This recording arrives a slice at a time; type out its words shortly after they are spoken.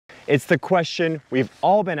It's the question we've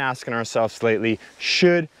all been asking ourselves lately: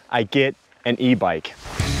 should I get an e-bike?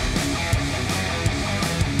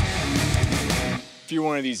 If you're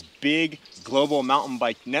one of these big global mountain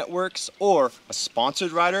bike networks or a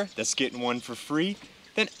sponsored rider that's getting one for free,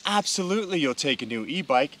 then absolutely you'll take a new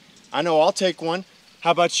e-bike. I know I'll take one.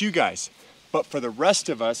 How about you guys? But for the rest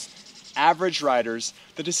of us, average riders,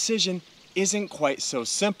 the decision isn't quite so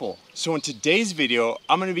simple. So in today's video,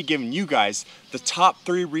 I'm going to be giving you guys the top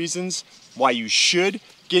 3 reasons why you should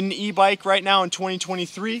get an e-bike right now in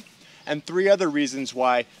 2023, and 3 other reasons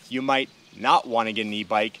why you might not want to get an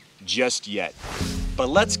e-bike just yet. But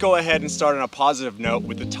let's go ahead and start on a positive note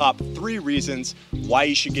with the top 3 reasons why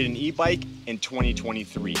you should get an e-bike in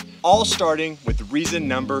 2023. All starting with reason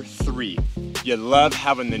number 3. You love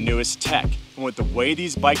having the newest tech. And with the way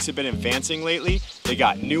these bikes have been advancing lately, they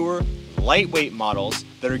got newer, lightweight models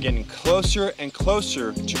that are getting closer and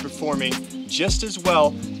closer to performing just as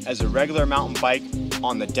well as a regular mountain bike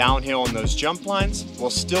on the downhill and those jump lines,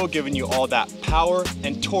 while still giving you all that power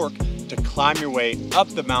and torque to climb your way up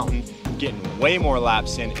the mountain, getting way more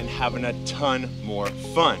laps in and having a ton more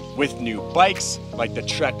fun. With new bikes like the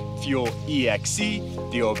Trek Fuel EXE,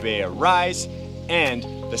 the Obeya Rise, and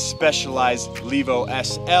the Specialized Levo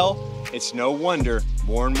SL, it's no wonder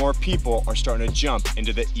more and more people are starting to jump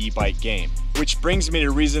into the e-bike game. Which brings me to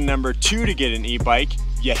reason number 2 to get an e-bike: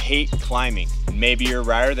 you hate climbing. Maybe you're a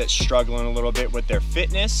rider that's struggling a little bit with their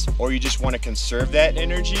fitness, or you just want to conserve that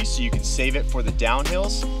energy so you can save it for the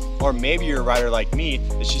downhills. Or maybe you're a rider like me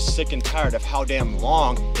that's just sick and tired of how damn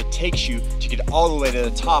long it takes you to get all the way to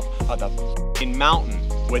the top of the mountain.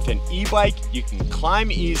 With an e-bike, you can climb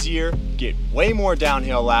easier, get way more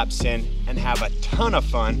downhill laps in, and have a ton of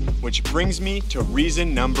fun, which brings me to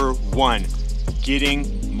reason number 1,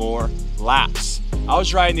 getting more laps. I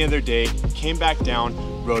was riding the other day, came back down,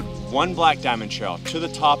 rode one Black Diamond Trail to the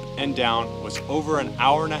top and down, was over an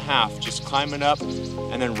hour and a half just climbing up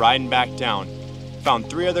and then riding back down. Found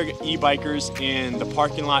 3 other e-bikers in the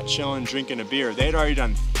parking lot chilling, drinking a beer. They had already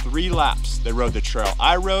done 3 laps. They rode the trail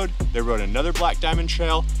I rode, they rode another Black Diamond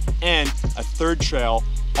Trail, and a 3rd trail,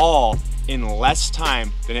 all in less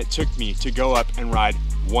time than it took me to go up and ride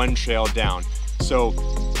 1 trail down. So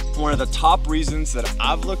one of the top reasons that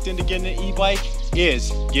I've looked into getting an e-bike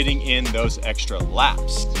is getting in those extra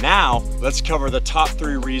laps. Now, let's cover the top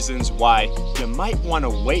 3 reasons why you might want to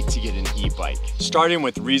wait to get an e-bike. Starting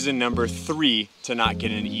with reason number 3 to not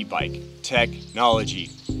get an e-bike: technology.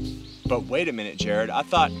 But wait a minute, Jared, I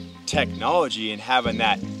thought technology and having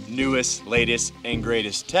that newest, latest, and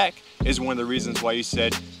greatest tech is one of the reasons why you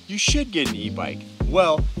said you should get an e-bike.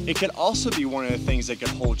 Well, it could also be one of the things that could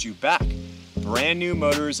hold you back. Brand new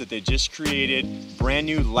motors that they just created, brand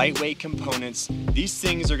new lightweight components. These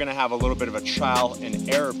things are gonna have a little bit of a trial and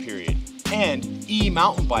error period. And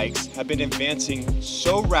e-mountain bikes have been advancing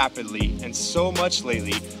so rapidly and so much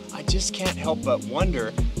lately, I just can't help but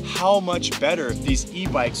wonder how much better these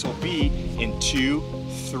e-bikes will be in 2,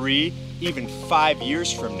 3, even 5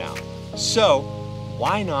 years from now. So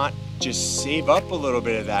why not just save up a little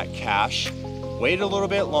bit of that cash, wait a little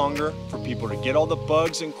bit longer for people to get all the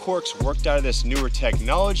bugs and quirks worked out of this newer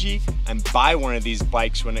technology, and buy one of these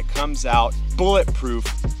bikes when it comes out bulletproof,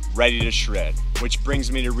 ready to shred. Which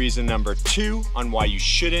brings me to reason number 2 on why you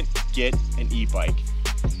shouldn't get an e-bike: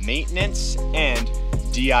 maintenance and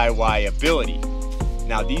DIY ability.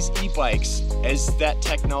 Now these e-bikes, as that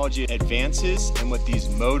technology advances, and with these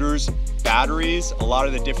motors, batteries, a lot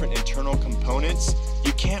of the different internal components,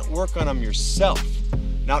 you can't work on them yourself.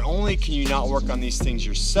 Not only can you not work on these things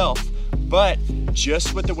yourself, but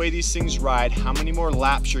just with the way these things ride, how many more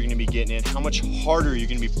laps you're gonna be getting in, how much harder you're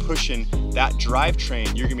gonna be pushing that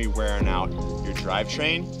drivetrain, you're gonna be wearing out your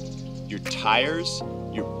drivetrain, your tires,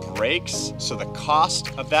 your brakes. So the cost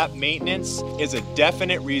of that maintenance is a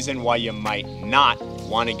definite reason why you might not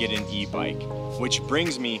wanna get an e-bike. Which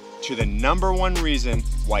brings me to the number 1 reason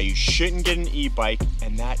why you shouldn't get an e-bike,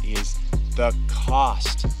 and that is the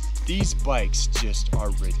cost. These bikes just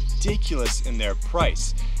are ridiculous in their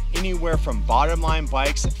price. Anywhere from bottom line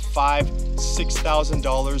bikes at $5,000,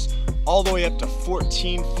 $6,000 all the way up to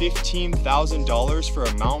 $14,000, $15,000 for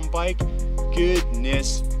a mountain bike.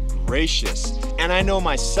 Goodness gracious. And I know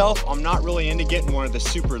myself, I'm not really into getting one of the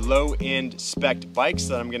super low-end spec'd bikes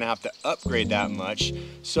that I'm gonna have to upgrade that much.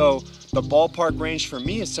 So the ballpark range for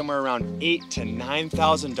me is somewhere around $8,000 to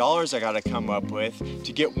 $9,000 I gotta come up with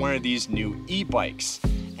to get one of these new e-bikes.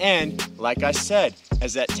 And like I said,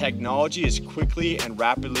 as that technology is quickly and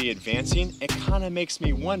rapidly advancing, it kind of makes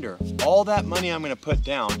me wonder, all that money I'm going to put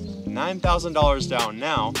down, $9,000 down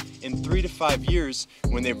now, in 3 to 5 years,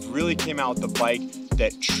 when they've really came out with the bike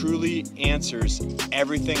that truly answers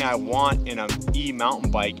everything I want in an e-mountain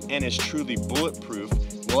bike and is truly bulletproof?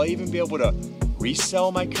 Will I even be able to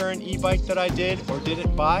resell my current e-bike that I did or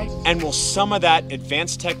didn't buy? And will some of that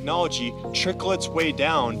advanced technology trickle its way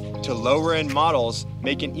down to lower end models,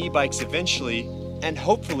 making e-bikes eventually and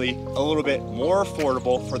hopefully a little bit more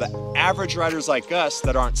affordable for the average riders like us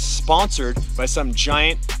that aren't sponsored by some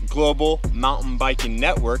giant global mountain biking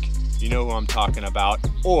network, you know who I'm talking about,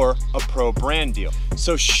 or a pro brand deal.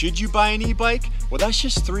 So should you buy an e-bike? Well, that's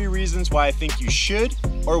just 3 reasons why I think you should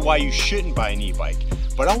or why you shouldn't buy an e-bike.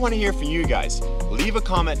 But I want to hear from you guys. Leave a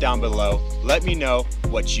comment down below. Let me know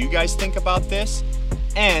what you guys think about this.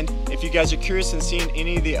 And if you guys are curious in seeing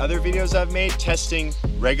any of the other videos I've made testing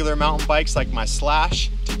regular mountain bikes like my Slash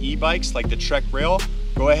to e-bikes like the Trek Rail,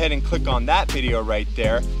 go ahead and click on that video right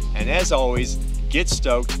there. And as always, get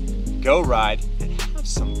stoked, go ride, and have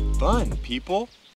some fun, people.